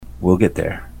We'll get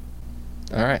there.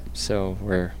 All right, so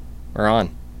we're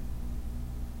on.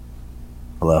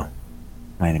 Hello,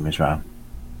 my name is Rob,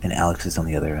 and Alex is on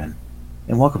the other end.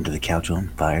 And welcome to the Couch on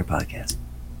Fire podcast.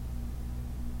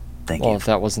 Thank Well, you. if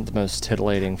that wasn't the most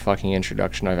titillating fucking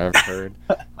introduction I've ever heard,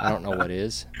 I don't know what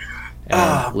is.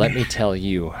 And let me tell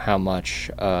you how much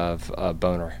of a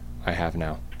boner I have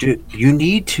now. Dude, you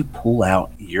need to pull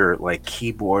out your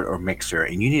keyboard or mixer,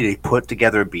 and you need to put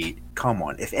together a beat. Come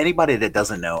on, if anybody that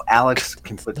doesn't know, Alex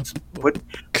can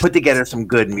put together some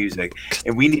good music,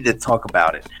 and we need to talk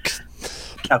about it.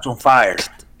 Couch on Fire.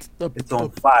 It's on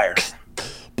fire.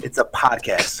 It's a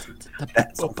podcast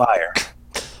that's on fire.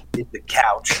 It's a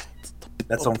couch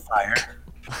that's on fire.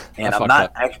 And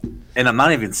I'm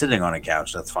not even sitting on a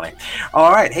couch. That's funny.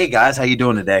 All right, hey guys, how you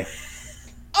doing today?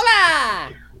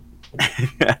 Hola!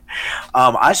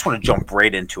 I just want to jump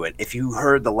right into it. If you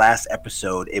heard the last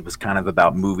episode, it was kind of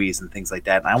about movies and things like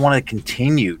that. And I want to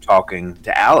continue talking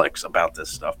to Alex about this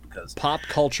stuff because Pop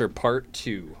culture part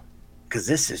 2. Because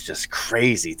this is just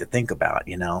crazy to think about,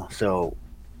 you know? So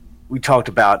we talked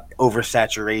about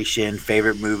oversaturation,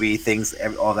 favorite movie, things,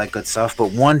 all that good stuff.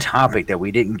 But one topic that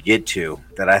we didn't get to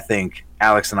that I think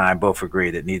Alex and I both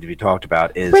agree that need to be talked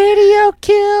about is radio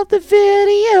killed the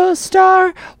video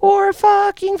star, or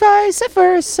fucking vice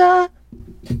versa.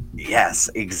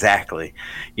 Yes, exactly.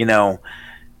 You know,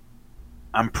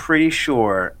 I'm pretty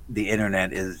sure the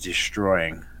internet is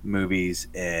destroying movies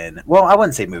and, well, I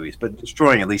wouldn't say movies, but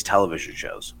destroying at least television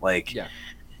shows. Yeah.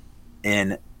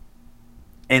 And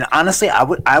honestly, I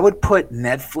would put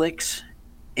Netflix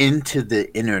into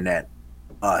the internet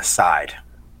side.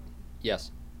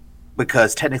 Yes.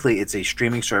 Because technically it's a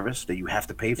streaming service that you have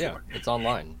to pay for. Yeah, it's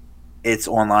online. It's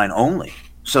online only.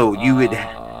 So you would...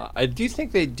 I do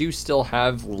think they do still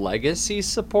have legacy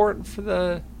support for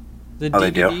the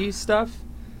DVD stuff.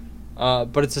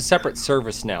 But it's a separate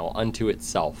service now unto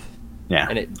itself. Yeah.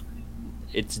 And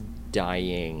it's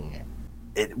dying.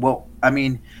 Well, I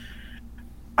mean,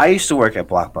 I used to work at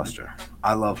Blockbuster.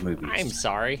 I love movies. I'm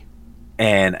sorry.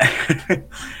 And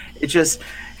it just...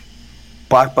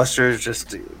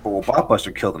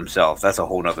 Blockbuster killed themselves. That's a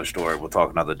whole nother story. We'll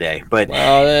talk another day. But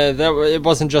it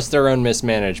wasn't just their own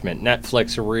mismanagement.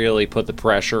 Netflix really put the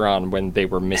pressure on when they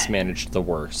were mismanaged the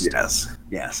worst. Yes.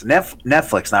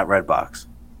 Netflix, not Redbox.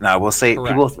 Now I will say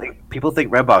people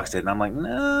think Redbox did, and I'm like,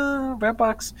 no,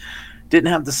 Redbox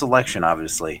didn't have the selection,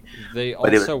 obviously. They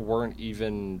also weren't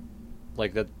even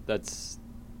like that. That's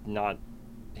not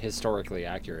historically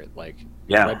accurate.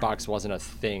 Redbox wasn't a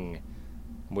thing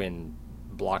when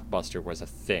Blockbuster was a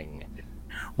thing.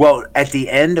 Well, at the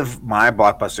end of my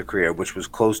Blockbuster career, which was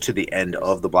close to the end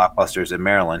of the Blockbusters in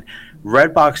Maryland,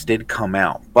 Redbox did come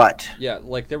out, but yeah,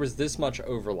 there was this much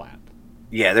overlap.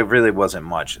 Yeah, there really wasn't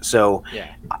much. So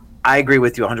yeah, I agree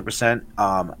with you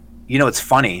 100%. It's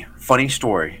funny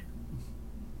story.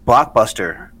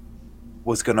 Blockbuster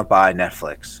was going to buy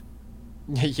Netflix.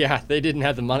 Yeah, they didn't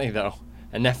have the money though,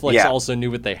 and Netflix also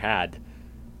knew what they had.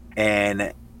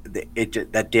 And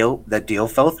that deal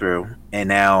fell through, and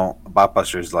now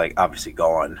Blockbuster is obviously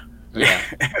gone. Yeah,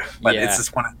 but it's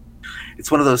just one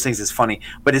of those things that's funny.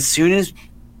 But as soon as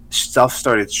stuff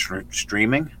started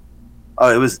streaming,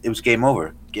 it was game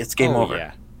over. It's game over.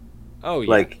 Yeah. Oh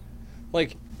yeah.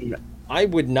 I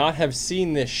would not have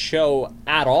seen this show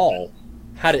at all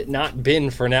had it not been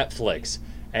for Netflix.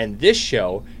 And this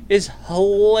show is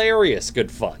hilarious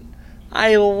good fun.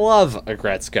 I love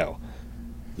Agretzko.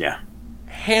 Yeah.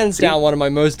 Hands down, one of my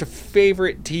most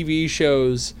favorite TV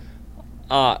shows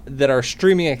that are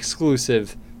streaming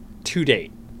exclusive to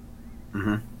date.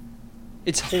 Mm-hmm.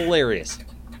 It's hilarious.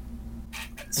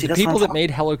 See, the people that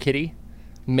made Hello Kitty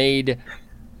made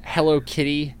Hello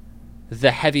Kitty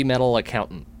the heavy metal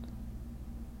accountant.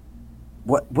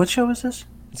 What show is this?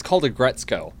 It's called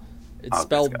Agretzko. It's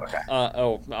spelled...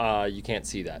 okay. You can't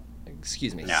see that.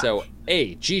 Excuse me. Yeah. So,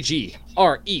 Agretzko.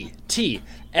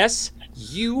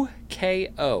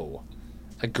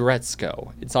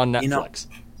 Agretzko. It's on Netflix.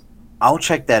 I'll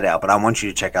check that out, but I want you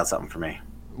to check out something for me.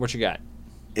 What you got?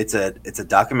 It's a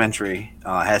documentary.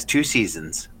 It has 2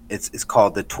 seasons. It's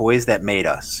called The Toys That Made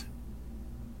Us.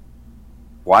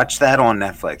 Watch that on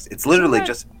Netflix. It's literally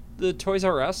just... the Toys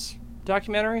R Us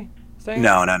documentary thing?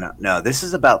 No. This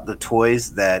is about the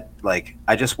toys that,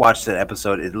 I just watched an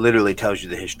episode. It literally tells you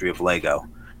the history of Lego.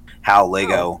 How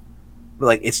Lego...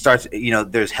 it starts,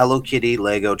 there's Hello Kitty,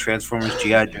 Lego, Transformers,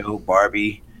 G.I. Joe,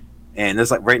 Barbie, and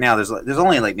there's right now there's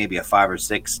only maybe 5 or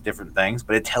 6 different things,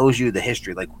 but it tells you the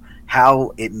history,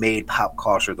 how it made pop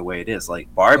culture the way it is.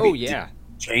 Barbie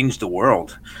changed the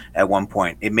world at one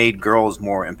point. It made girls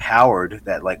more empowered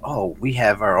that like, oh, we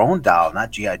have our own doll,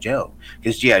 not G.I. Joe,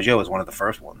 because G.I. Joe was one of the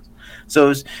first ones. So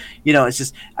it's, it's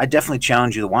just, I definitely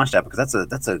challenge you to watch that because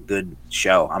that's a good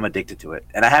show. I'm addicted to it.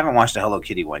 And I haven't watched the Hello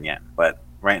Kitty one yet, but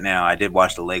right now I did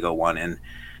watch the Lego one, and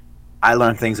I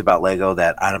learned things about Lego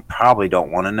that I probably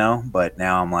don't want to know, but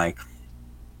now I'm like,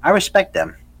 I respect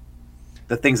them.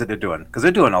 The things that they're doing, because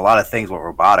they're doing a lot of things with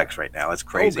robotics right now. It's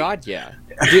crazy. Oh God, yeah.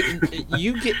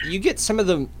 you get some of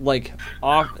the like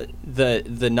off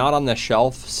the not on the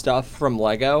shelf stuff from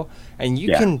Lego, and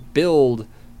you can build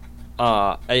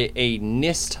a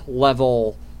NIST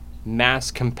level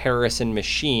mass comparison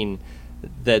machine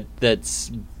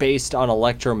that's based on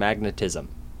electromagnetism.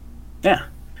 Yeah.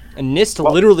 And NIST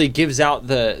literally gives out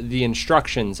the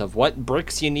instructions of what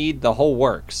bricks you need, the whole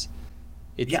works.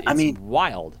 It's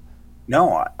wild.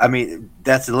 No, I mean,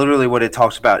 that's literally what it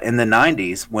talks about. In the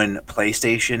 90s, when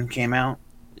PlayStation came out,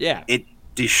 it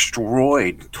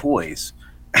destroyed toys.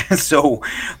 So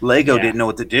Lego didn't know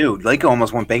what to do. Lego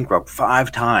almost went bankrupt 5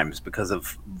 times because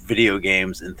of video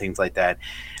games and things like that.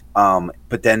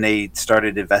 But then they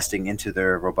started investing into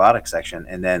their robotics section,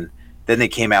 and then they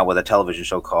came out with a television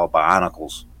show called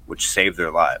Bionicles, which saved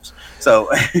their lives. So,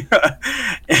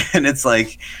 and it's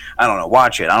like, I don't know,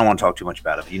 watch it. I don't want to talk too much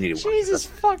about it, but you need to watch it. Jesus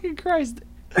fucking Christ.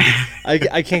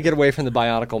 I can't get away from the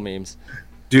Bionicle memes.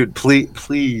 Dude,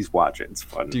 please watch it. It's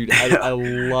fun. Dude, I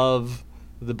love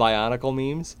the Bionicle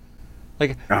memes.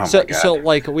 Like, so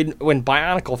like when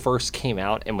Bionicle first came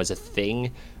out and was a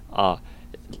thing,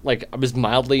 like I was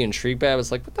mildly intrigued by it. I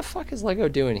was like, what the fuck is Lego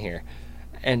doing here?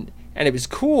 And it was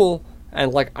cool.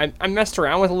 And like I messed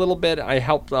around with it a little bit. I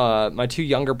helped my 2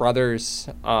 younger brothers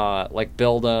like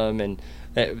build them, and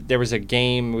there was a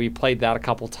game we played that a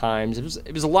couple times.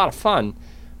 It was a lot of fun,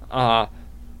 but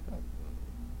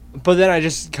then I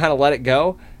just kind of let it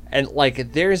go. And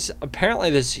like there's apparently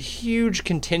this huge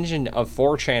contingent of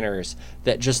 4chaners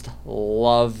that just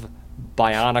love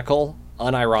Bionicle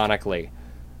unironically,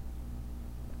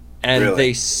 and really?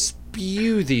 They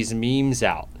spew these memes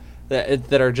out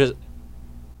that are just.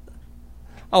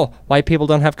 Oh, white people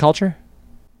don't have culture?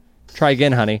 Try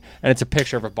again, honey. And it's a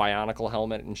picture of a Bionicle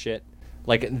helmet and shit.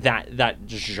 Like that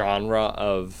genre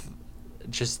of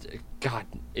just, God,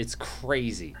 it's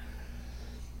crazy.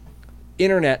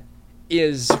 Internet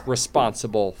is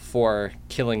responsible for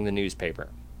killing the newspaper.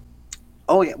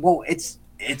 Oh yeah, well it's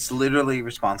literally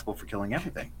responsible for killing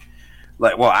everything.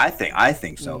 Like, well, I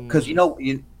think so, because you know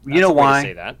why?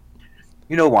 Say that.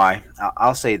 You know why?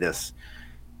 I'll say this.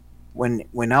 When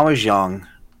I was young,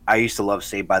 I used to love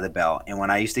Saved by the Bell, and when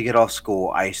I used to get off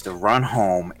school, I used to run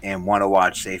home and want to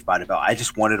watch Saved by the Bell. I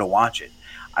just wanted to watch it.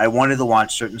 I wanted to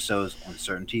watch certain shows on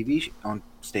certain TV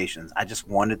stations. I just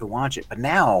wanted to watch it. But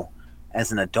now,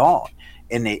 as an adult,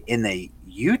 in the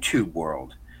YouTube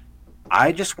world,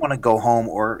 I just want to go home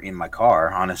or in my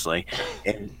car, honestly,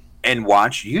 and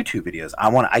watch YouTube videos.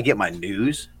 I get my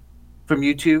news from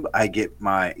YouTube. I get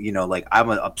my, like I'm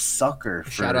a sucker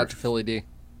for. Shout out to Philly D.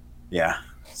 Yeah,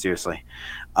 seriously.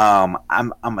 I'm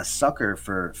a sucker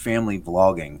for family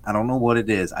vlogging. I don't know what it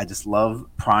is. I just love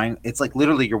prying. It's like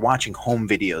literally you're watching home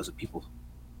videos of people.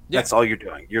 Yeah. That's all you're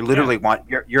doing. You're literally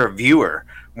you're a viewer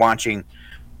watching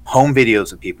home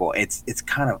videos of people. It's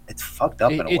fucked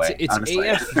up in a way. It's honestly.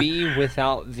 AFV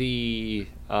without the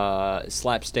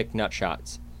slapstick nut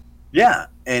shots. Yeah,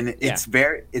 and it's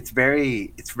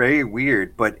very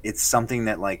weird, but it's something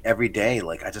that like every day,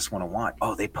 like I just want to watch.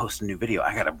 Oh, they post a new video,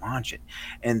 I gotta watch it,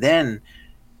 and then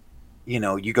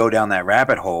you go down that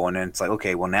rabbit hole, and then it's like,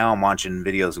 okay, well now I'm watching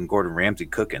videos of Gordon Ramsay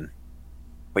cooking,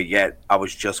 but yet I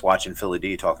was just watching Philly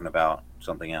D talking about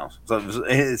something else. So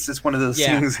it's just one of those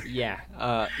things. Yeah,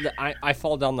 I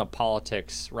fall down the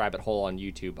politics rabbit hole on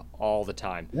YouTube all the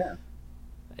time. Yeah,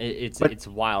 it's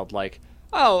wild. Like,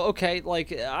 oh, okay, like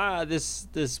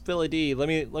this Philly D. Let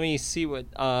me see what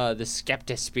the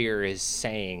Skeptosphere is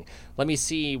saying. Let me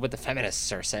see what the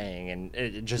feminists are saying, and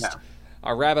it just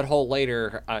a rabbit hole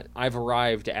later. I've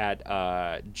arrived at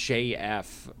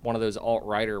JF, one of those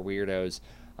alt-righter weirdos.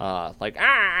 Like,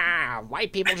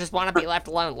 white people just want to be left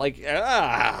alone. Like,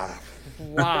 wow,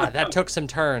 that took some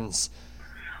turns.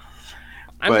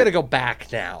 I'm gonna go back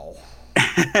now.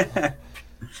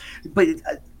 But.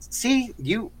 See,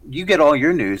 you get all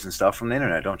your news and stuff from the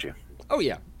internet, don't you? Oh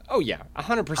yeah,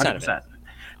 100% of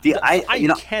it.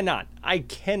 I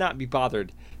cannot be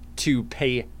bothered to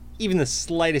pay even the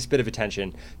slightest bit of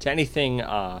attention to anything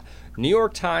New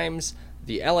York Times,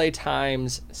 the LA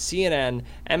Times, CNN,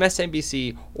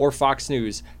 MSNBC, or Fox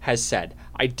News has said.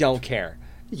 I don't care.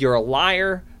 You're a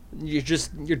liar.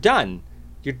 You're done.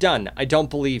 You're done. I don't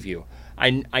believe you.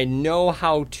 I know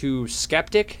how to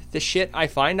skeptic the shit I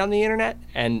find on the internet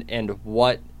and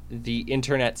what the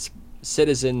internet's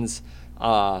citizens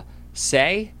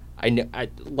say. I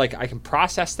can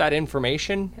process that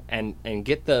information and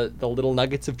get the little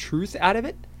nuggets of truth out of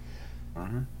it.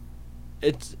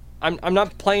 I'm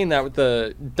not playing that with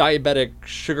the diabetic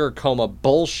sugar coma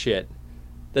bullshit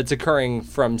that's occurring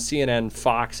from CNN,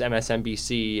 Fox,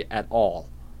 MSNBC at all.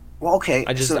 Well, okay.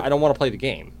 I don't want to play the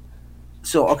game.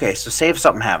 So say if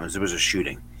something happens, there was a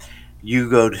shooting, you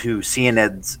go to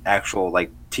CNN's actual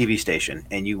TV station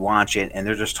and you watch it, and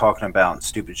they're just talking about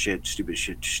stupid shit.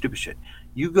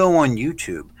 You go on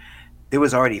YouTube, there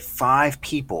was already 5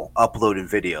 people uploading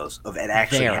videos of it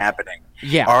actually happening.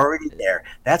 Yeah, already there.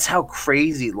 That's how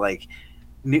crazy.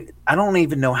 I don't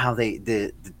even know how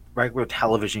the regular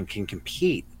television can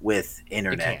compete with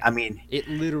internet. I mean, it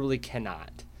literally cannot.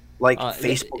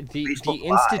 Facebook, the Facebook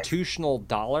institutional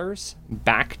dollars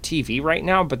back TV right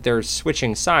now, but they're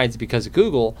switching sides because of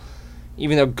Google.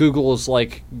 Even though Google is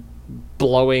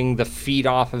blowing the feet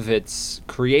off of its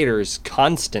creators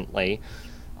constantly,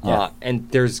 and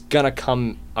there's gonna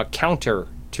come a counter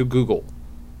to Google,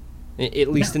 at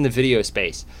least in the video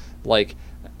space. I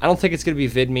don't think it's gonna be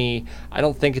VidMe. I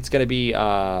don't think it's gonna be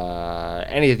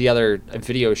any of the other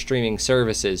video streaming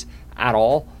services at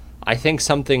all. I think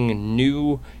something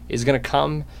new is going to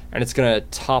come, and it's going to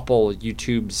topple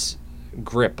YouTube's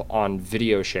grip on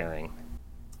video sharing.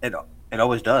 It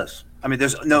always does. I mean,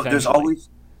 there's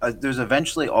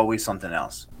eventually always something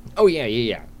else. Oh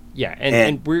yeah.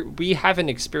 And we haven't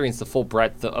experienced the full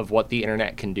breadth of what the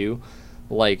internet can do.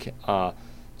 I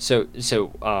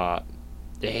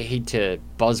hate to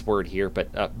buzzword here,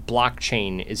 but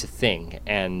blockchain is a thing,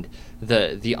 and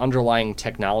the underlying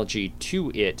technology to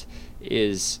it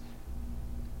is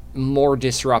more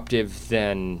disruptive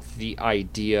than the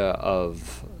idea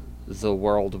of the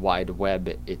World Wide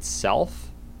Web itself.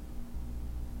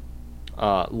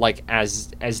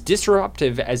 As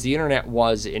disruptive as the internet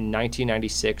was in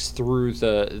 1996 through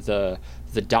the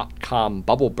dot-com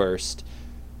bubble burst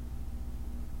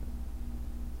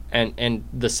and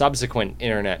the subsequent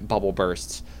internet bubble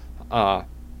bursts,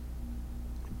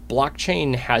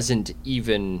 blockchain hasn't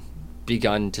even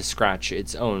begun to scratch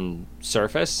its own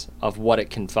surface of what it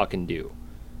can fucking do.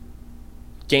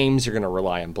 Games are going to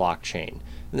rely on blockchain.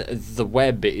 The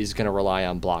web is going to rely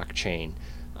on blockchain.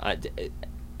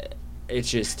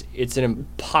 It's an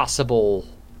impossible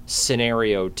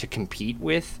scenario to compete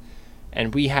with,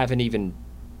 and we haven't even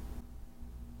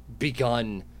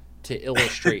begun to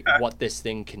illustrate what this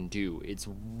thing can do. It's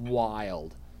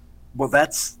wild. Well,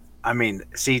 just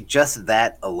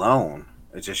that alone,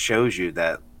 it just shows you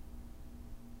that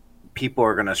people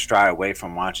are going to stray away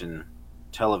from watching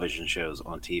television shows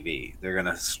on TV. They're going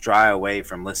to stray away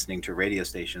from listening to radio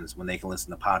stations when they can listen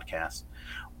to podcasts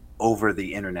over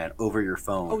the internet, over your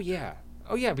phone. Oh yeah,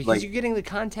 because you're getting the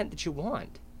content that you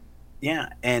want. Yeah,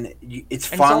 and it's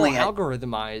finally all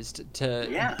algorithmized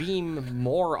to beam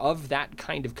more of that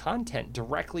kind of content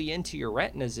directly into your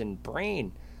retinas and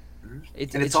brain.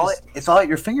 It's all at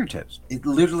your fingertips. It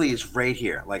literally is right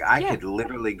here. I could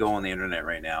literally go on the internet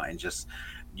right now and just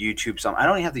YouTube something. I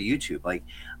don't even have the YouTube.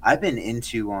 I've been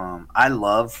into I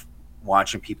love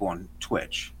watching people on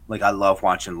Twitch. I love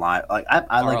watching live.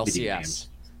 I like video games.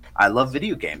 I love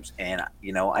video games, and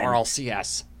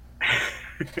RLCS.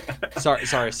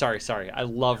 Sorry. I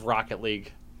love Rocket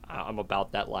League. I'm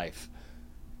about that life.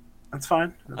 That's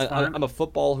fine. I'm a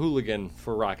football hooligan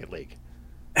for Rocket League.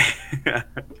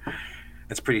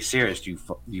 It's pretty serious. Do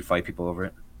you fight people over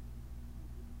it?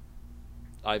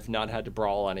 I've not had to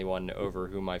brawl anyone over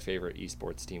who my favorite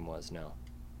esports team was, no.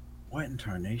 What in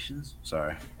tarnations?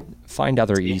 Sorry. Find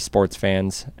other esports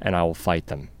fans, and I will fight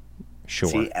them. Sure.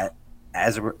 See,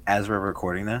 as we're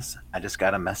recording this, I just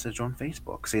got a message on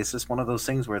Facebook. See, it's just one of those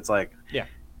things where it's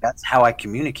that's how I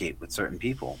communicate with certain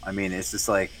people. I mean, it's just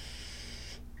I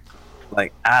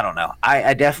don't know.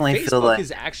 I definitely feel Facebook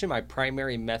is actually my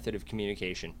primary method of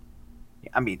communication.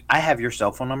 I mean, I have your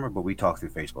cell phone number, but we talk through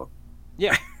Facebook.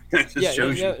 Yeah.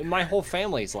 Yeah, my whole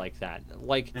family's like that.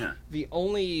 The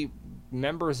only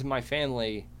members of my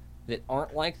family that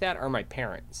aren't like that are my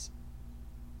parents.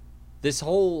 This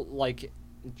whole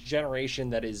generation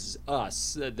that is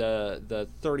us, the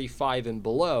 35 and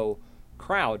below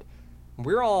crowd,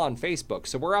 we're all on Facebook.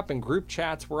 So we're up in group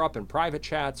chats, we're up in private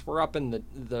chats, we're up in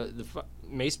the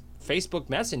Facebook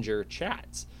Messenger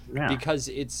chats because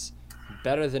it's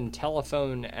better than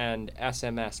telephone and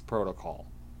SMS protocol.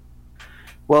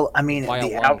 Well, I mean, by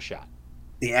a long shot.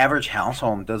 The average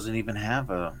household doesn't even have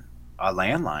a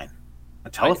landline, a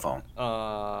telephone.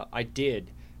 I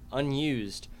did,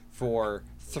 unused for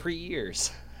 3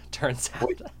 years, turns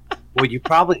out. Well, you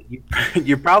probably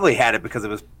had it because it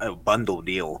was a bundle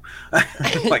deal.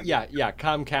 Like, yeah.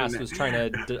 Comcast was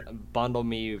trying to bundle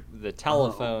me the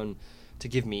telephone to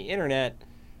give me internet,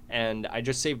 and I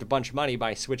just saved a bunch of money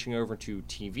by switching over to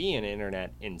TV and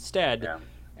internet instead,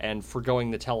 and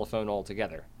forgoing the telephone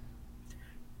altogether.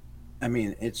 I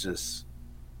mean, it's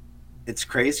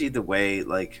crazy the way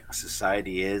like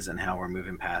society is and how we're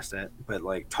moving past it. But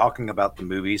like talking about the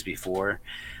movies before,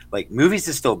 like movies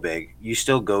is still big. You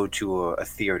still go to a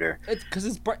theater. It's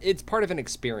because it's part of an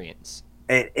experience.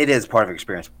 It is part of an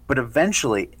experience. But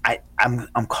eventually,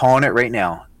 I'm calling it right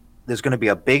now. There's going to be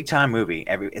a big time movie.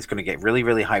 It's going to get really,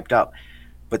 really hyped up.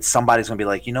 But somebody's going to be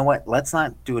like, you know what? Let's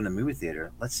not do it in a movie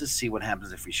theater. Let's just see what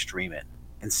happens if we stream it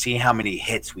and see how many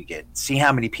hits we get. See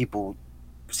how many people.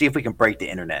 See if we can break the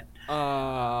internet.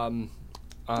 If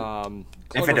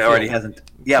it already hasn't.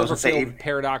 Yeah, I was going to say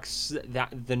Paradox.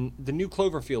 That the new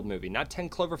Cloverfield movie, not 10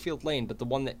 Cloverfield Lane, but the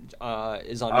one that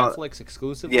is on Netflix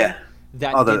exclusively. Yeah,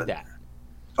 did that.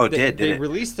 Oh, they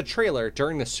released the trailer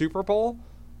during the Super Bowl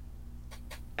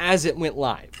as it went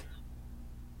live.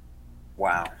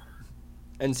 Wow.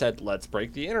 And said, let's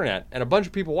break the internet. And a bunch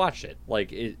of people watched it.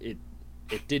 Like, it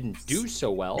didn't do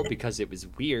so well because it was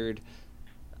weird.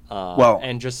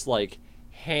 And just, like,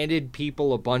 handed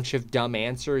people a bunch of dumb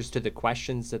answers to the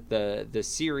questions that the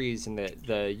series and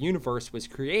the universe was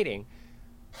creating.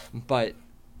 But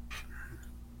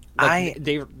like,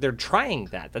 they're trying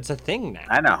that. That's a thing now.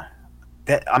 I know.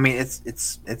 I mean,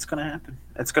 it's going to happen.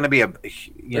 It's going to be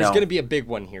There's going to be a big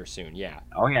one here soon. Yeah.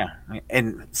 Oh yeah.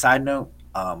 And side note,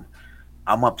 I'm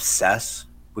obsessed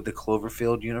with the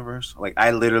Cloverfield universe. Like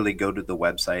I literally go to the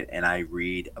website and I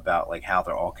read about like how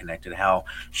they're all connected. How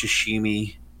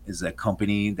Sashimi is a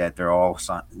company that they're all,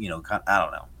 I don't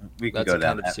know. We can That's go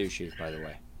down that. That's a kind of sushi, by the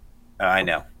way. I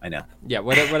know. Yeah,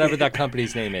 whatever that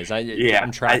company's name is.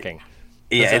 I'm tracking.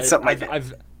 It's something like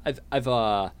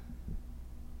that.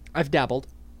 I've dabbled.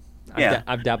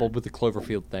 I've dabbled with the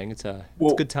Cloverfield thing. It's a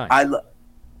good time.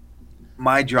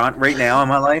 My genre right now in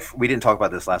my life, we didn't talk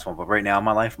about this last one, but right now in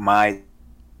my life,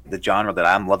 the genre that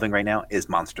I'm loving right now is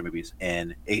monster movies,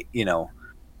 and I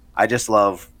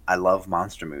love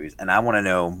monster movies, and I want to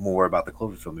know more about the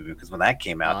Cloverfield movie because when that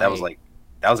came out, that was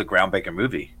a groundbreaking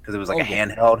movie because it was like a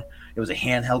handheld. It was a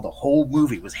handheld. The whole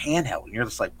movie was handheld, and you're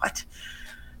just like, what?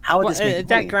 How would this make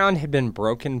that ground had been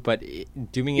broken, but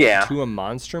doing it to a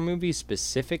monster movie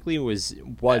specifically was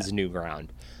new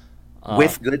ground.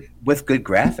 With good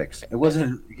graphics. It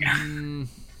wasn't.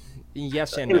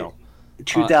 Yes and no.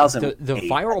 2000. The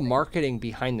viral marketing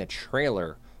behind the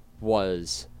trailer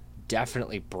was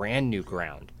definitely brand new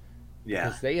ground. Yeah.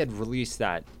 Because they had released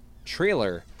that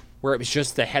trailer where it was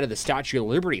just the head of the Statue of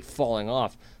Liberty falling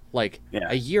off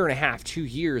a year and a half, 2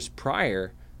 years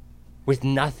prior with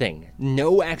nothing.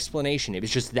 No explanation. It was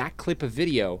just that clip of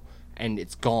video and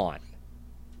it's gone.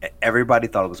 Everybody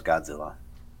thought it was Godzilla.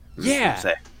 Yeah.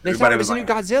 They thought it was a new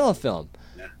Godzilla film.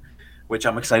 Yeah. Which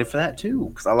I'm excited for that too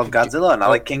because I love Godzilla and I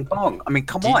like King Kong. I mean,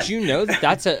 come on. Did you know that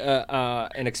that's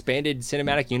an expanded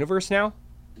cinematic universe now?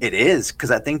 It is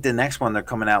because I think the next one they're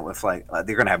coming out with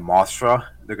they're gonna have Mothra.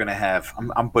 They're gonna have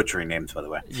I'm butchering names by the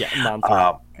way. Yeah,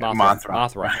 Mothra.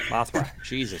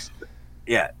 Jesus.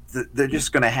 Yeah, they're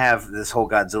just gonna have this whole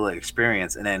Godzilla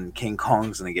experience, and then King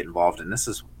Kong's gonna get involved, and this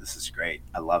is great.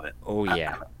 I love it. Oh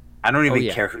yeah. I don't even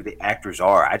care who the actors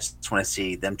are. I just want to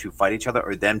see them two fight each other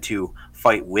or them two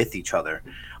fight with each other.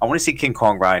 I want to see King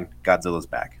Kong ride Godzilla's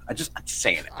back. I'm just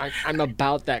saying it. I'm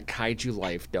about that kaiju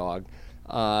life, dog.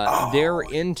 They're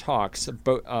in talks.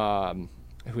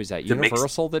 Who is that?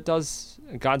 Universal that does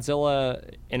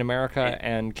Godzilla in America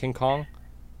and King Kong?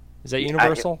 Is that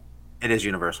Universal? It is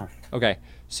Universal. Okay.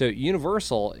 So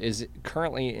Universal is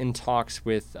currently in talks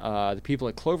with the people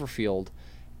at Cloverfield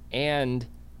and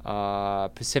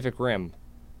Pacific Rim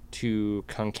to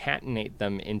concatenate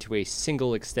them into a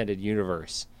single extended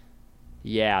universe.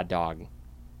 Yeah, dog.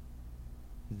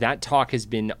 That talk has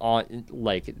been on,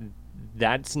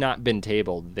 that's not been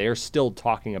tabled. They're still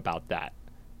talking about that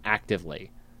actively.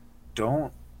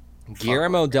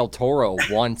 Guillermo del Toro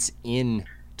wants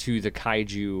into the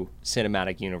kaiju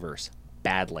cinematic universe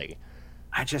badly.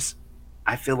 I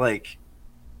feel like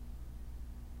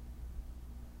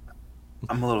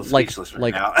I'm a little speechless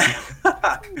right now.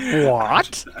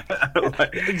 What?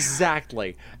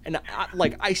 Exactly. And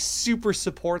I super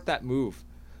support that move.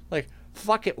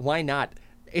 Fuck it, why not?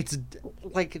 It's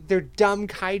they're dumb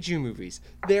kaiju movies.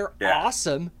 They're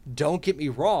awesome, don't get me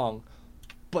wrong,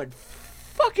 but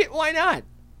fuck it, why not?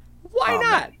 Why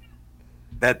not?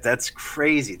 Man. That's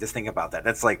crazy to think about that.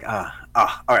 That's all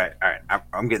right.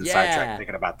 I'm getting sidetracked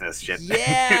thinking about this shit.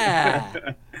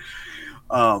 Yeah.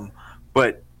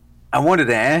 But I wanted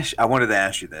to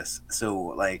ask you this. So,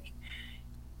 like,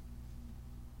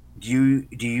 do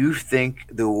you think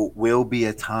there will be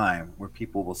a time where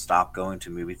people will stop going to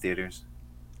movie theaters,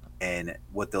 and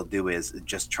what they'll do is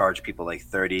just charge people like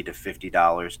 $30 to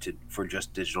 $50 to for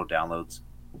just digital downloads?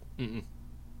 Mm-mm. You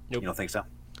Nope. don't think so?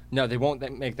 No, they won't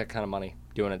make that kind of money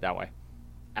doing it that way,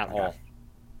 at Okay. all.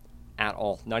 At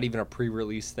all. Not even a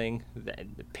pre-release thing. The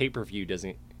pay-per-view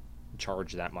doesn't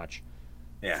charge that much.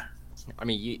 Yeah. I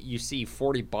mean, you see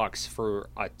 $40 for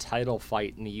a title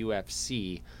fight in the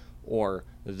UFC or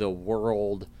the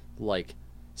world like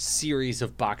series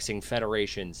of boxing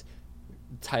federations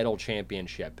title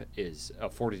championship is a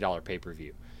 $40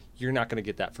 pay-per-view. You're not going to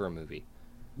get that for a movie.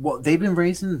 Well, the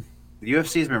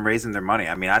UFC's been raising their money.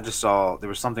 I mean, I just saw there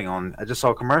was something on. I just saw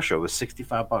a commercial. It was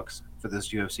 $65 for this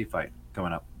UFC fight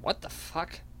coming up. What the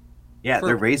fuck? Yeah, For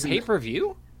they're raising.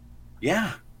 pay-per-view?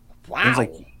 Yeah, it Wow. was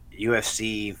like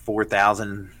UFC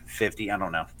 4,050. I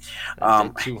don't know.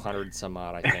 Um, 200 some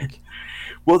odd, I think.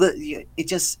 well, it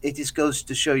just goes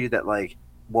to show you that like,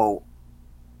 well,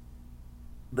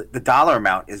 the dollar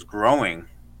amount is growing.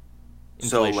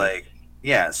 So Inflation. like,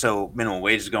 yeah, so minimum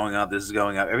wage is going up. This is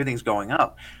going up. Everything's going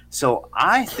up. So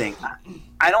I think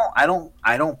I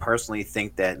don't personally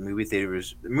think that movie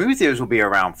theaters will be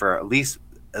around for at least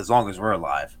as long as we're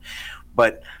alive.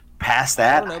 But past I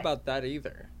that, don't know about that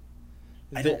either.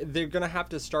 I don't. They're gonna have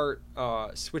to start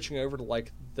switching over to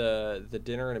like the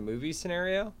dinner and a movie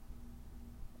scenario,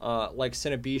 like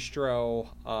Cinebistro.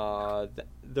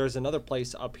 There's another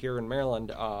place up here in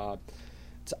Maryland.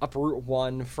 It's up Route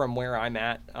One from where I'm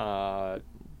at.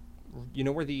 You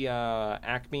know where the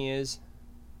Acme is?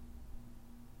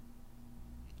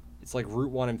 It's like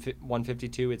Route One and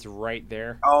 152. It's right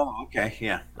there. Oh, okay,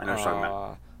 yeah, I know what you're talking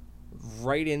about. Uh,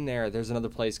 right in there, there's another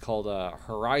place called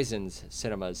Horizons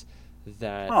Cinemas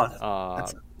that Oh,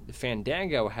 that's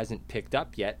Fandango hasn't picked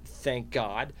up yet. Thank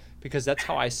God, because that's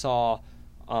how I saw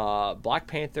Black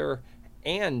Panther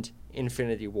and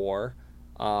Infinity War,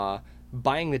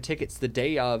 buying the tickets the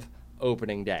day of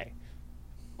opening day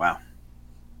wow.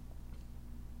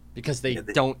 because they Yeah,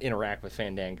 don't interact with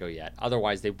Fandango yet.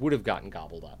 Otherwise, they would have gotten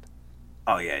gobbled up.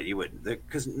 oh yeah, you would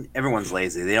because everyone's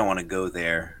lazy. They don't want to go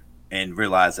there and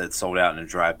realize that it's sold out and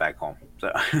drive back home.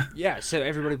 So Yeah, so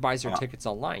everybody buys their Wow. tickets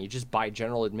online. You just buy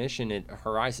general admission at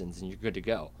Horizons, and you're good to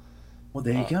go. well,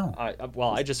 there you go.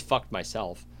 I just fucked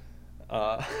myself.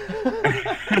 Uh,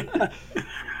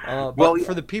 but Well,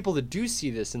 for the people that do see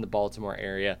this in the Baltimore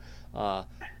area,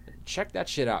 check that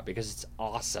shit out because it's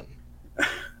awesome.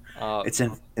 it's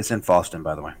in Fallston,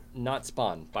 by the way. Not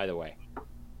Spawn, by the way.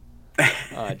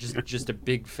 Just a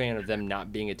big fan of them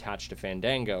not being attached to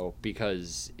Fandango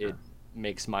because it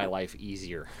makes my life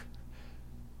easier.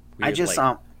 I just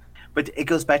Weirdly. but it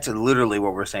goes back to literally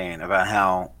what we're saying about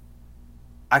how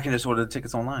I can just order the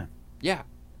tickets online. Yeah,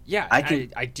 yeah. I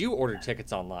can- I do order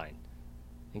tickets online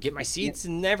and get my seats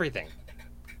and everything.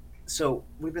 So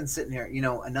we've been sitting here,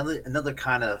 another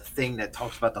kind of thing that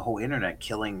talks about the whole internet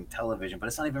killing television, but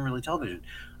it's not even really television.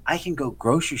 I can go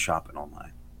grocery shopping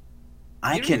online.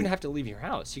 I You don't can, even have to leave your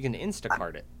house. You can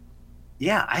Instacart it.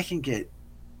 yeah, I can get.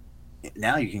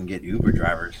 Now you can get Uber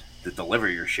drivers to deliver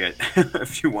your shit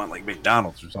if you want, like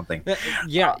McDonald's or something.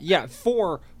 Yeah.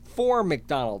 For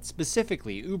McDonald's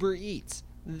specifically, Uber Eats.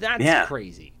 That's Yeah.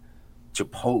 crazy.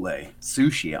 Chipotle,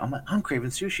 sushi. I'm craving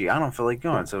sushi. I don't feel like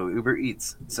going, so Uber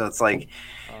Eats. So it's like,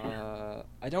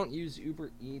 I don't use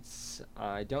Uber Eats.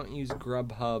 I don't use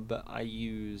Grubhub. I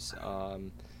use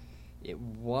it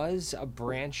was a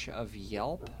branch of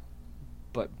Yelp,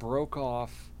 but broke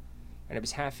off, and it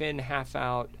was half in, half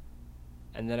out,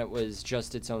 and then it was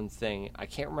just its own thing. I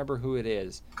can't remember who it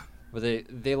is, but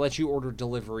they let you order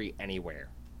delivery anywhere.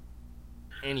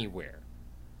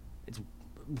 It's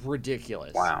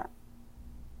ridiculous. wow.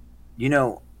 You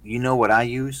know what I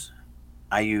use?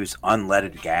 I use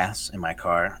unleaded gas in my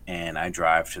car, and I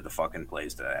drive to the fucking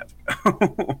place that I have to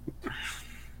go.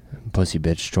 Pussy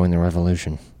bitch, join the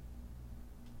revolution.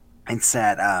 It's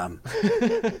sad.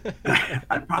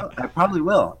 I probably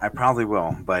will. I probably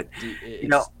will. But Dude, it's you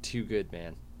know, too good,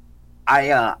 man.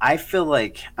 I feel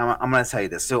like I'm gonna tell you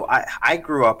this. So I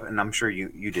grew up, and I'm sure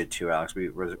you did too, Alex. We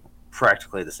were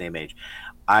practically the same age.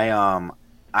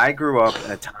 I grew up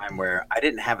in a time where I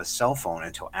didn't have a cell phone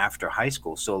until after high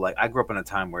school. So like I grew up in a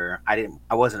time where I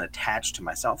wasn't attached to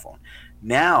my cell phone.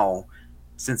 Now,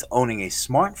 since owning a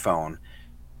smartphone,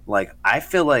 like I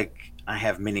feel like I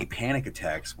have mini panic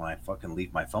attacks when I fucking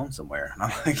leave my phone somewhere. And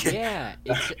I'm like, Yeah,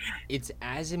 it's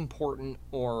as important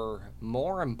or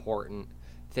more important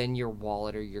than your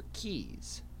wallet or your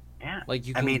keys. yeah. Like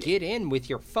you I can mean, get in with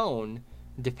your phone,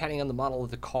 depending on the model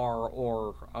of the car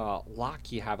or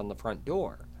lock you have on the front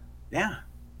door. Yeah,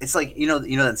 it's like you know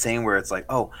that saying where it's like,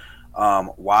 oh,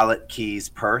 wallet, keys,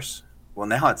 purse. Well,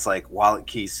 now it's like wallet,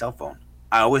 keys, cell phone.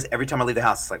 I always, every time I leave the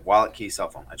house, it's like wallet, keys, cell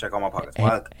phone. I check all my pockets.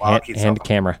 Wallet, keys, cell phone. And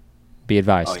camera. Be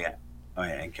advised. Oh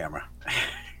yeah, and camera.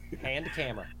 Hand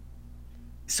camera.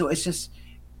 So it's just,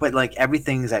 but like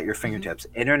everything's at your fingertips.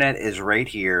 Internet is right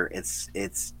here.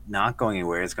 It's not going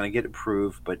anywhere. It's going to get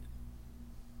approved, but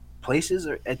places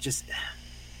are it just.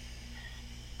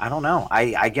 I don't know.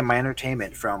 I get my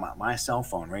entertainment from my cell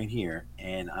phone right here,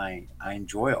 and I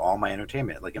enjoy all my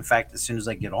entertainment. Like, in fact, as soon as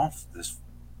I get off this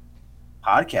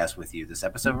podcast with you, this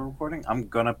episode we're recording, I'm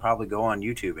gonna probably go on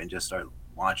YouTube and just start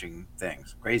watching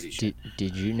things, crazy shit.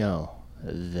 Did you know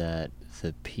that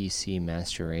the PC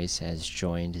Master Race has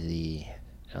joined the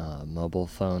mobile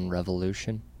phone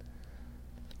revolution?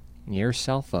 Your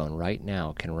cell phone right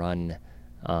now can run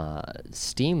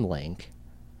Steam Link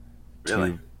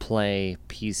to play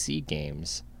PC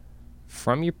games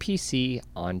from your PC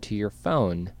onto your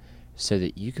phone so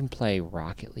that you can play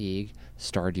Rocket League,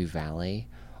 Stardew Valley,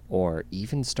 or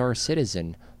even Star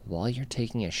Citizen while you're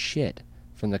taking a shit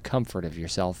from the comfort of your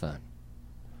cell phone.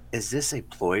 Is this a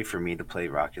ploy for me to play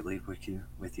Rocket League with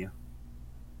you?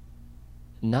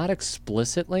 Not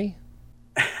explicitly.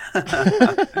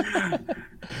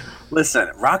 Listen,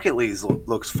 Rocket League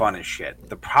looks fun as shit.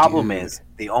 The problem is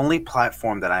the only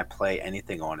platform that I play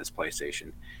anything on is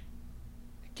PlayStation.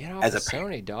 Get off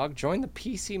Sony, dog. Join the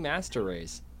PC Master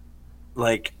Race.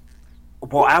 Like,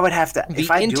 well, I would have to. The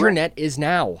internet is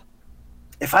now.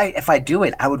 If I do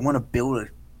it, I would want to build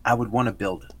it. I would want to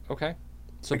build. Okay,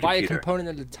 so buy a component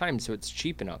at a time, so it's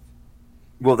cheap enough.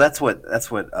 Well, that's what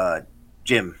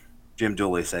Jim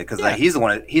Dooley said, because he's the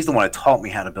one that taught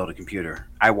me how to build a computer.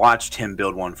 I watched him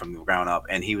build one from the ground up,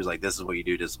 and he was like, "This is what you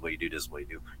do. This is what you do. This is what you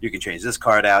do. You can change this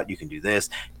card out. You can do this.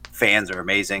 Fans are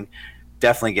amazing.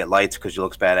 Definitely get lights because you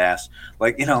looks badass.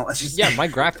 Like, it's just my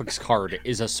graphics card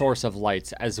is a source of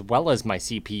lights as well as my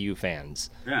CPU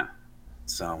fans. Yeah,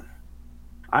 so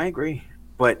I agree.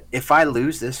 But if I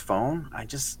lose this phone,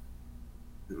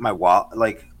 my wallet,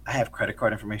 like I have credit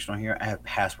card information on here. I have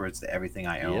passwords to everything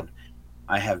I own. Yep.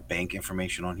 I have bank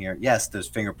information on here. Yes, there's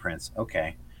fingerprints.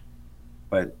 Okay.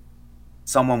 But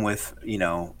someone with,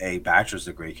 a bachelor's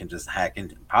degree can just hack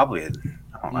into probably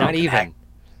Not even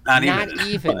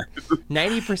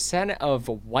 90% of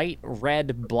white,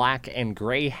 red, black, and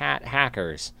gray hat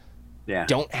hackers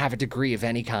don't have a degree of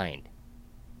any kind.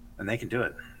 And they can do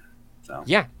it. So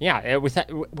Yeah.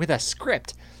 With a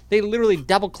script, they literally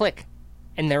double click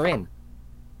and they're in.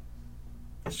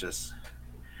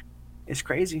 It's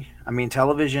crazy. I mean,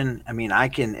 television, I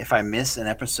can, if I miss an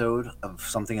episode of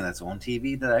something that's on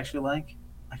TV that I actually like,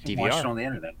 I can watch it on the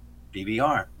internet.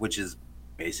 DVR, which is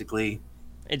basically...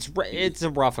 It's a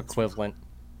rough equivalent.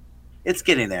 It's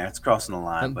getting there. It's crossing the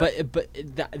line. But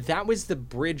that was the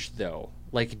bridge, though.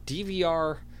 Like,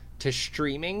 DVR to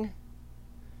streaming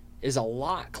is a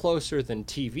lot closer than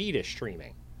TV to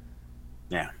streaming.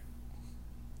 Yeah.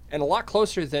 And a lot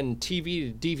closer than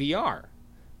TV to DVR.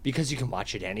 Because you can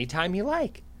watch it anytime you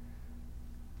like.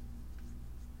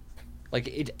 Like,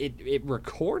 it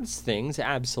records things,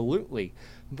 absolutely.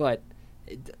 But,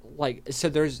 so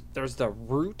there's the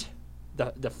root.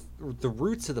 The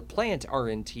roots of the plant are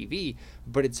in TV,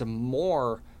 but it's a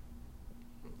more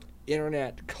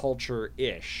internet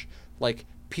culture-ish. Like,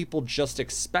 people just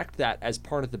expect that as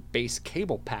part of the base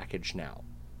cable package now.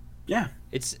 Yeah.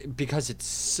 It's because it's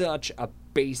such a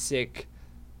basic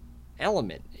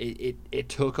element. It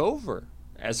took over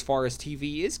as far as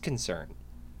TV is concerned.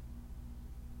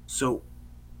 So,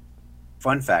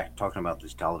 fun fact, talking about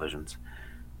these televisions,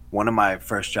 one of my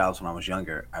first jobs when I was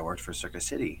younger, I worked for Circuit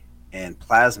City, and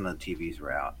plasma TVs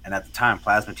were out. And at the time,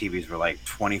 plasma TVs were like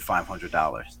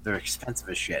 $2,500. They're expensive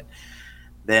as shit.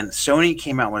 Then Sony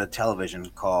came out with a television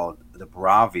called the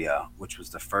Bravia, which was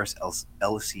the first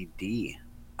LCD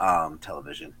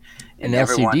television. And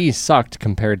LCD sucked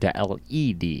compared to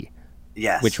LED.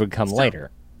 Yes, which would come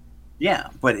later. Yeah,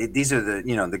 but these are the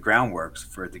the groundworks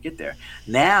for it to get there.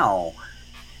 Now,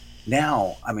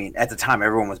 I mean, at the time,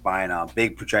 everyone was buying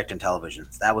big projecting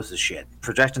televisions. That was the shit.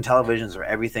 Projecting televisions are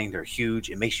everything. They're huge.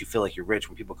 It makes you feel like you're rich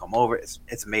when people come over.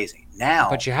 It's amazing. Now,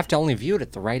 but you have to only view it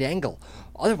at the right angle.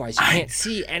 Otherwise, you can't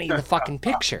see any of the fucking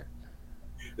picture.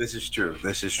 This is true.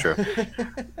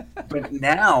 But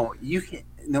now you can,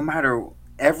 no matter,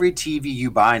 every TV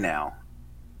you buy now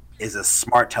is a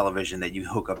smart television that you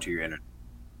hook up to your internet.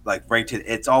 Like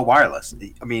it's all wireless.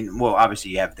 I mean, well,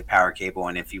 obviously you have the power cable,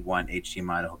 and if you want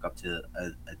HDMI to hook up to a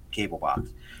cable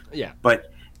box. Yeah.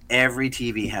 But every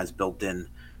TV has built-in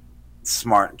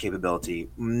smart capability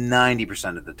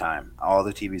 90% of the time. All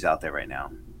the TVs out there right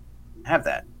now have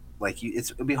that. Like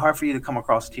it'd be hard for you to come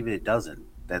across a TV that doesn't.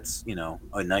 That's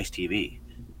a nice TV,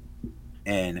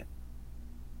 and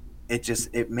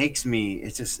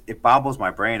it bobbles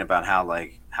my brain about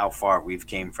how far we've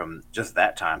came from just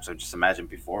that time. So just imagine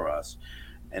before us,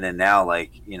 and then now,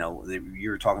 you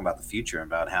were talking about the future,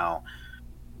 about how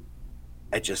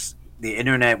the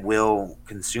internet will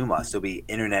consume us. There'll be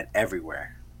internet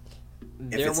everywhere.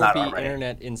 There will be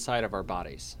internet inside of our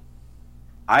bodies.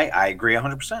 I agree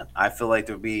 100%. I feel like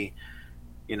there'll be,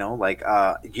 you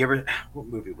ever, what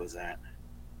movie was that?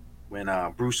 When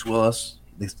Bruce Willis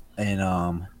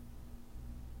and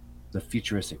the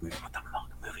futuristic movie. What the fuck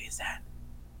movie is that?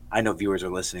 I know viewers are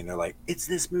listening. They're like, it's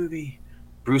this movie.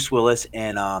 Bruce Willis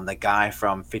and the guy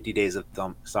from 50 Days of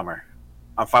Summer.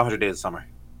 500 Days of Summer.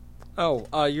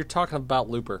 Oh, you're talking about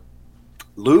Looper.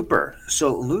 Looper.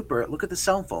 So Looper, look at the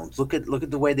cell phones. Look at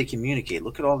the way they communicate.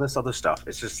 Look at all this other stuff.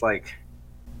 It's just like,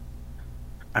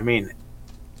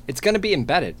 it's going to be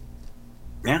embedded.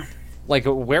 Yeah. Like,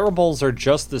 wearables are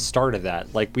just the start of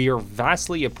that. Like, we are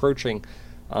vastly approaching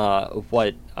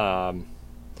what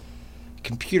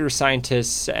computer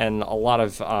scientists and a lot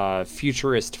of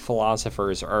futurist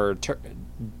philosophers are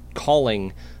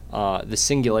calling the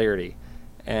singularity.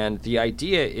 And the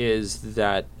idea is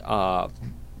that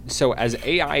so as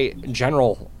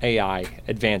general AI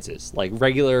advances, like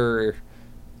regular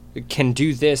can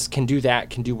do this, can do that,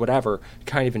 can do whatever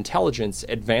kind of intelligence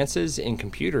advances in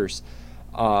computers,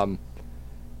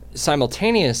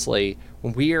 simultaneously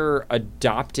we're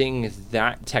adopting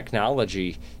that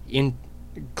technology in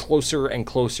closer and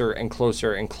closer and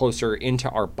closer and closer into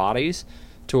our bodies,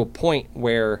 to a point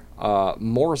where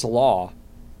Moore's law,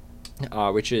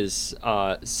 which is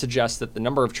suggests that the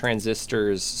number of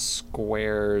transistors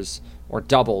squares or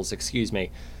doubles,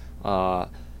 at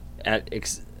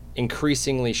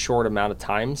increasingly short amount of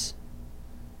times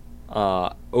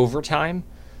over time.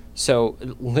 So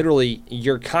literally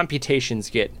your computations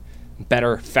get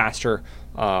better, faster.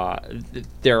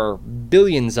 There are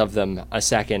billions of them a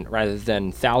second rather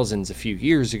than thousands a few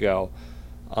years ago.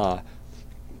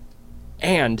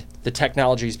 And the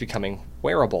technology is becoming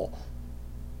wearable.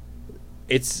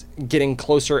 It's getting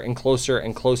closer and closer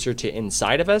and closer to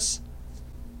inside of us.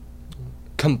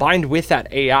 Combined with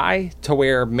that AI, to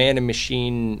where man and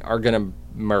machine are going to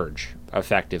merge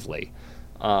effectively.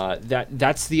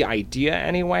 That's the idea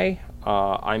anyway.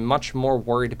 I'm much more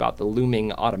worried about the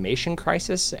looming automation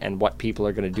crisis and what people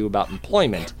are going to do about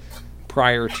employment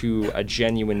prior to a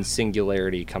genuine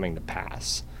singularity coming to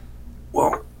pass.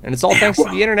 Well, and it's all thanks to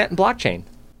the internet and blockchain.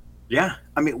 Yeah.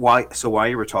 While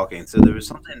you were talking, so there was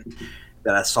something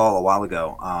that I saw a while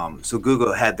ago. So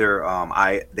Google had their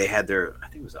I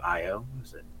think it was I/O.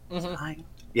 Was it? Mm-hmm. Was it I/O?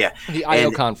 Yeah. The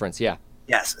I/O conference, yeah.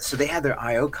 Yes. So they had their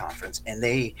I/O conference, and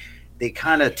they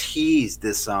kind of teased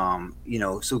this,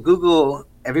 so Google,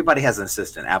 everybody has an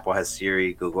assistant. Apple has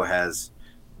Siri, Google has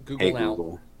Google Now.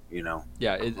 Google,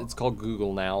 Yeah, it's called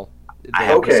Google Now. They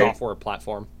have a software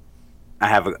platform. I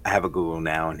have a Google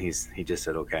Now, and he just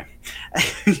said okay.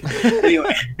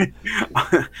 Anyway,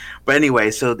 but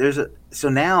anyway, so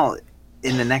now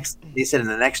they said in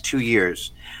the next 2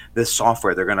 years, this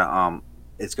software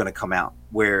it's gonna come out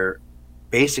where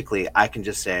basically I can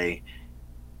just say,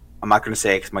 I'm not gonna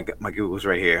say it because my Google's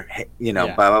right here. Hey,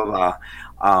 blah blah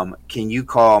blah. Can you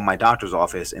call my doctor's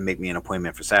office and make me an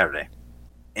appointment for Saturday?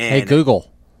 And hey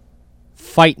Google,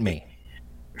 fight me.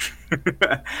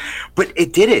 But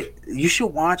it did it. You should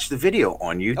watch the video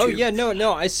on YouTube. Oh yeah,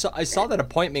 no. I saw that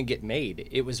appointment get made.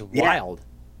 It was wild.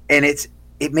 And it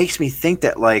makes me think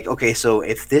that, like, okay, so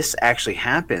if this actually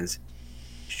happens,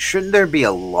 shouldn't there be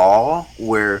a law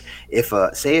where if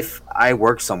I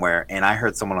work somewhere and I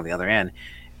heard someone on the other end,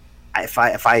 if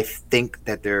I think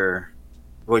that they're,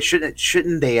 well,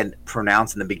 shouldn't they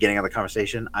pronounce in the beginning of the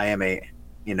conversation, I'm a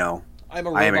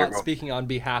robot speaking on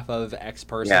behalf of X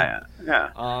person.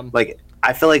 Yeah. Like,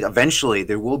 I feel like eventually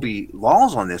there will be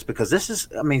laws on this, because this is,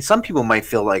 some people might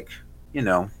feel like,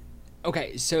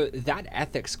 Okay, so that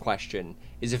ethics question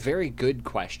is a very good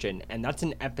question, and that's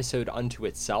an episode unto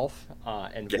itself,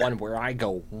 and one where I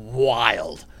go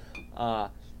wild.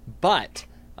 But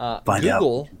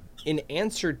Google, in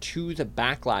answer to the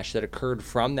backlash that occurred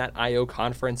from that I/O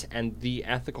conference and the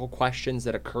ethical questions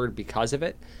that occurred because of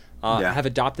it, have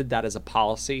adopted that as a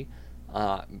policy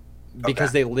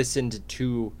because they listened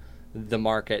to the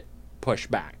market push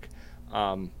back.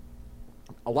 A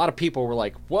lot of people were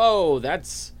like, "Whoa,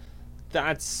 that's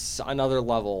another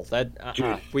level. That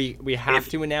we have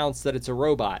to announce that it's a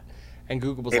robot." And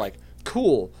Google was like,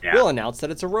 "Cool, we'll announce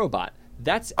that it's a robot.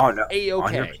 That's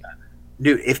A-okay."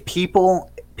 Dude, if people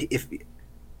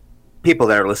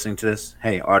that are listening to this,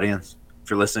 hey audience, if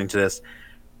you're listening to this,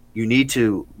 you need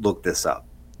to look this up.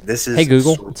 This is Hey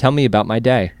Google, tell me about my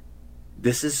day.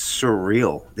 This is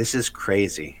surreal. This is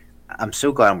crazy. I'm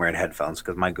so glad I'm wearing headphones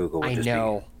because my Google would just be I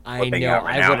know.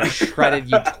 Right I would have shredded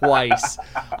you twice.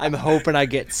 I'm hoping I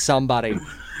get somebody.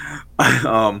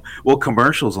 Well,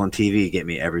 commercials on TV get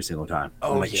me every single time.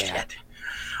 Oh, like, yeah. shit.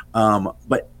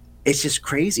 But it's just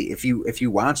crazy if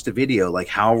you watch the video, like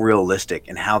how realistic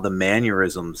and how the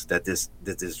mannerisms that this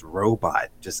robot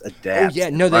just adapts. Oh yeah,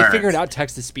 no, learns. they figured out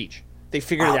text to speech. They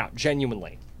figured it out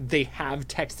genuinely. They have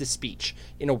text to speech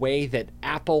in a way that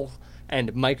Apple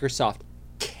and Microsoft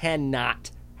cannot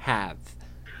have.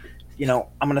 You know,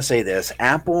 I'm gonna say this: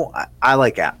 Apple. I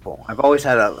like Apple. I've always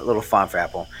had a little fond for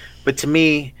Apple, but to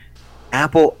me,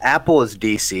 Apple is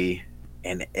DC,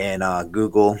 and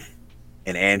Google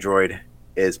and Android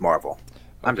is Marvel.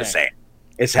 I'm just saying,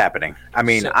 it's happening. I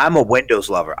mean, I'm a Windows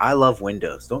lover. I love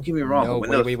Windows. Don't get me wrong. No,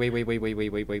 Windows...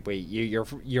 wait.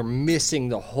 You're missing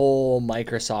the whole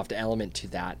Microsoft element to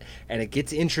that, and it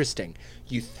gets interesting.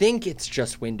 You think it's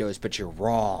just Windows, but you're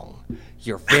wrong.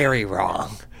 You're very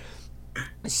wrong.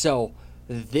 So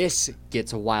this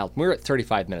gets wild. We're at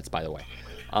 35 minutes, by the way.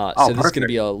 So this is going to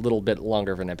be a little bit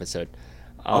longer of an episode.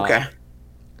 Okay.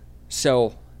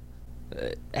 So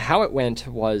how it went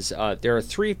was there are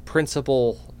three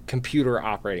principal computer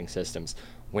operating systems.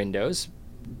 Windows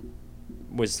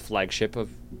was flagship of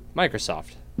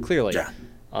Microsoft, clearly.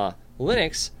 Yeah.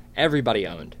 Linux, everybody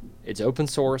owned. It's open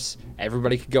source.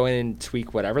 Everybody could go in and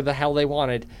tweak whatever the hell they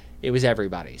wanted. It was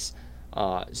everybody's.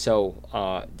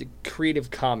 So the Creative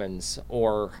Commons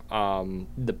or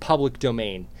the public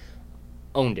domain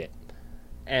owned it.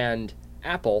 And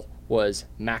Apple was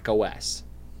Mac OS.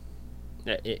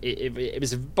 It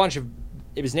was a bunch of,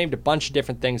 it was named a bunch of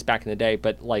different things back in the day,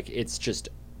 but like it's just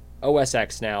OS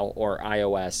X now or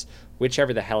iOS,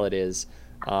 whichever the hell it is.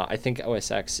 I think OS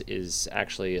X is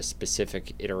actually a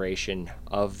specific iteration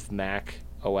of Mac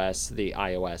OS, the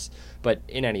iOS, but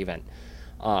in any event.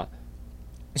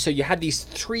 So you had these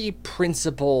three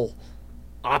principal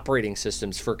operating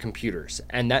systems for computers,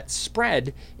 and that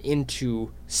spread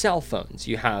into cell phones.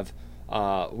 You have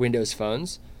Windows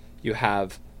phones, you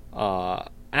have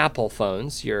Apple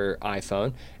phones, your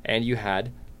iPhone, and you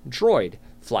had Droid,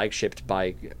 flagshipped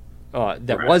by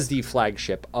was the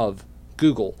flagship of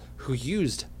Google, who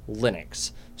used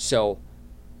Linux. So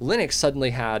Linux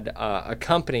suddenly had a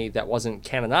company that wasn't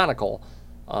canonical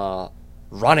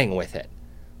running with it.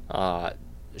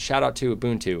 Shout out to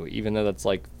Ubuntu, even though that's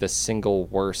like the single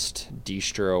worst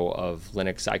distro of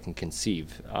Linux I can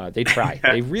conceive. They try.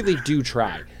 They really do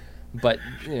try. But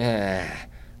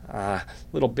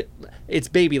little bit, it's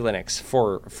baby Linux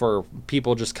for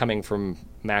people just coming from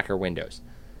Mac or Windows.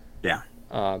 Yeah.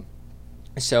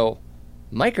 So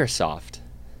Microsoft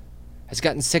has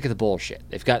gotten sick of the bullshit.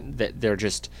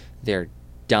 They're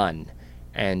done.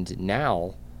 And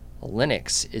now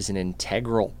Linux is an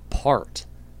integral part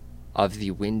of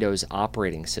the Windows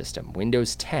operating system.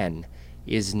 Windows 10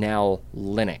 is now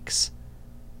Linux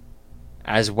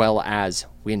as well as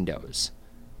Windows.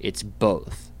 It's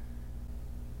both.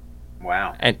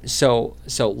 Wow. And so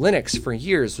Linux for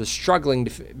years was struggling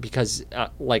because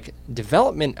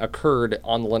development occurred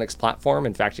on the Linux platform.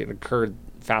 In fact, it occurred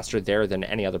faster there than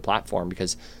any other platform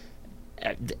because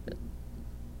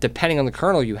depending on the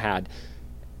kernel you had,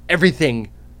 everything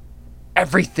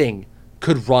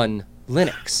could run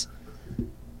Linux.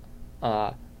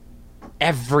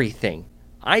 Everything.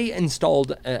 I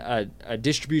installed a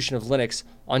distribution of Linux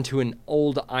onto an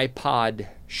old iPod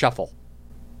Shuffle.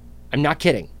 I'm not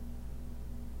kidding.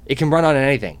 It can run on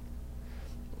anything.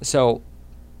 So,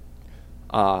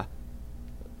 while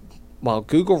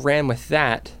Google ran with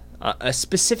that, a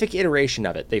specific iteration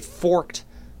of it, they forked,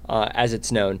 as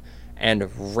it's known,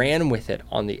 and ran with it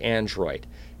on the Android.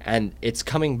 And it's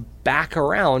coming back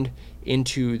around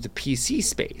into the PC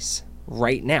space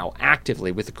right now,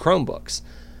 actively with the Chromebooks.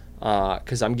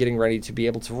 Because I'm getting ready to be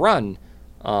able to run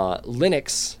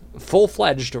Linux,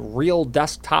 full-fledged, real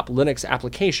desktop Linux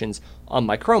applications on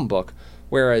my Chromebook.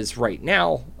 Whereas right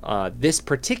now, this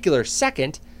particular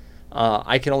second,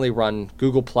 I can only run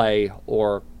Google Play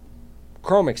or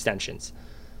Chrome extensions.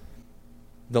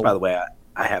 By the way,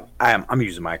 I'm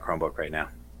using my Chromebook right now.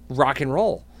 Rock and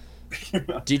roll.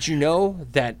 Did you know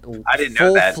that I didn't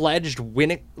know that full-fledged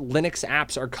Linux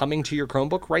apps are coming to your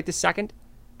Chromebook right this second?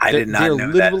 I did not know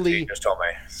that. They're literally you just told me,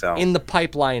 so. In the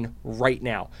pipeline right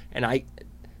now. And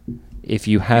if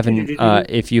you have an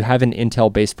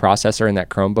Intel-based processor in that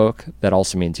Chromebook, that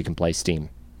also means you can play Steam.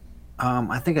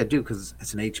 I think I do because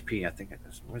it's an HP. I think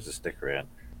where's the sticker at?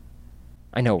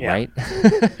 I know, right?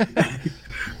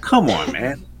 Come on,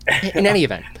 man. In any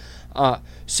event,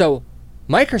 so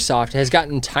Microsoft has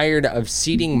gotten tired of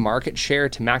ceding market share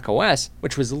to macOS,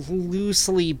 which was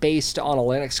loosely based on a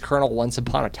Linux kernel once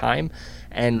upon a time,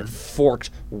 and forked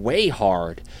way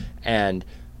hard and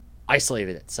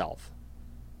isolated itself.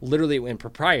 Literally went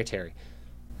proprietary.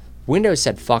 Windows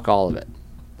said fuck all of it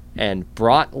and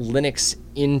brought Linux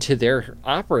into their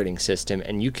operating system,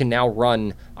 and you can now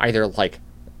run either like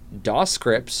DOS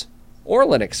scripts or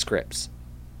Linux scripts,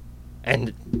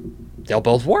 and they'll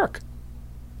both work.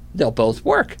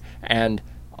 And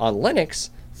on Linux,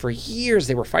 for years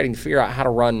they were fighting to figure out how to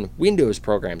run Windows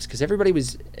programs because everybody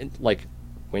was like,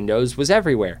 Windows was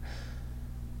everywhere.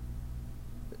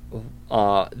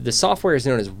 The software is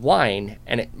known as Wine,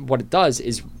 and what it does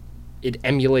is it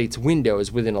emulates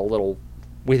Windows within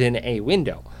a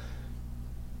window.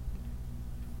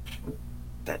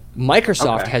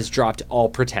 Microsoft has dropped all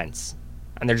pretense,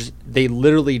 and they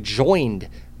literally joined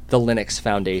the Linux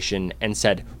Foundation and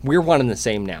said, we're one and the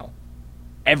same now.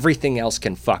 Everything else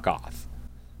can fuck off.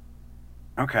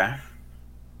 Okay.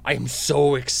 I am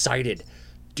so excited.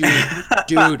 Dude,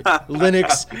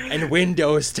 Linux and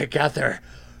Windows together.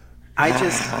 I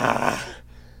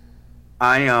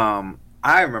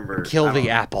remember kill the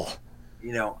Apple.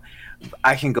 You know,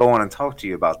 I can go on and talk to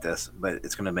you about this, but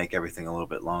it's going to make everything a little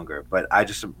bit longer. But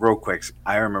real quick,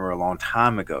 I remember a long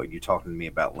time ago you talking to me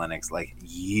about Linux, like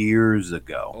years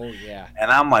ago. Oh yeah.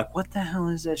 And I'm like, what the hell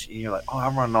is this? And you're like, oh,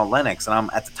 I'm running on Linux, and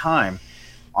at the time,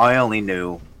 I only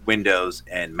knew Windows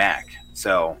and Mac.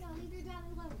 So,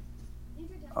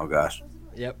 oh gosh.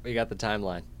 Yep, we got the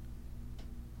timeline.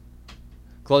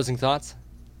 Closing thoughts?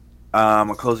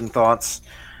 Closing thoughts.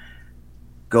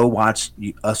 Go watch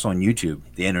us on YouTube,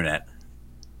 the internet.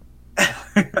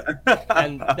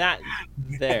 And that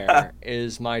there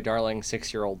is my darling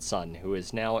 6-year-old son, who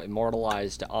is now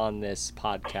immortalized on this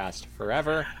podcast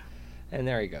forever. And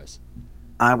there he goes.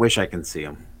 I wish I can see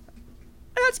him.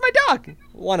 And that's my dog.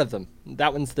 One of them.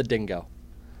 That one's the dingo.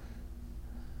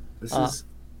 This is...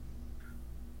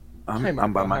 Hi, Marco.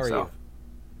 I'm by How are myself. you?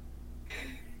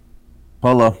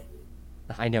 Hello.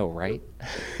 I know, right?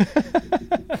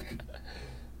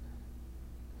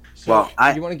 So, Well,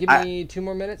 do you want to give me 2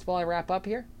 more minutes while I wrap up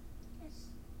here?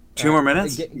 2 more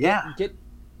minutes? Get Yeah,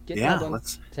 Dublin.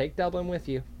 let's... Take Dublin with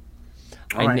you.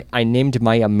 All right. I named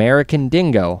my American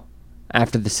dingo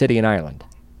after the city in Ireland.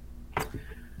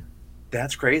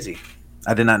 That's crazy.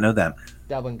 I did not know that.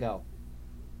 Dublin, go.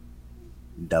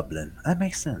 Dublin. That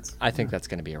makes sense. I think that's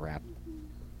going to be a wrap.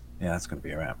 Yeah, that's going to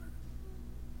be a rap.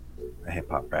 A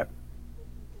hip-hop rap.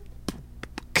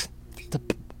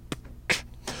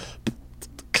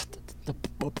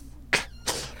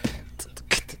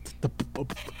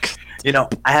 You know,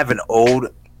 I have an old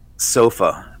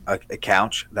sofa, a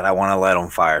couch that I want to light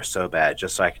on fire so bad,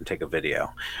 just so I can take a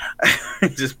video.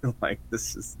 Just be like,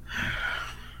 this is...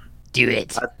 Do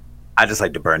it. I just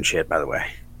like to burn shit, by the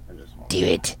way. Do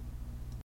it.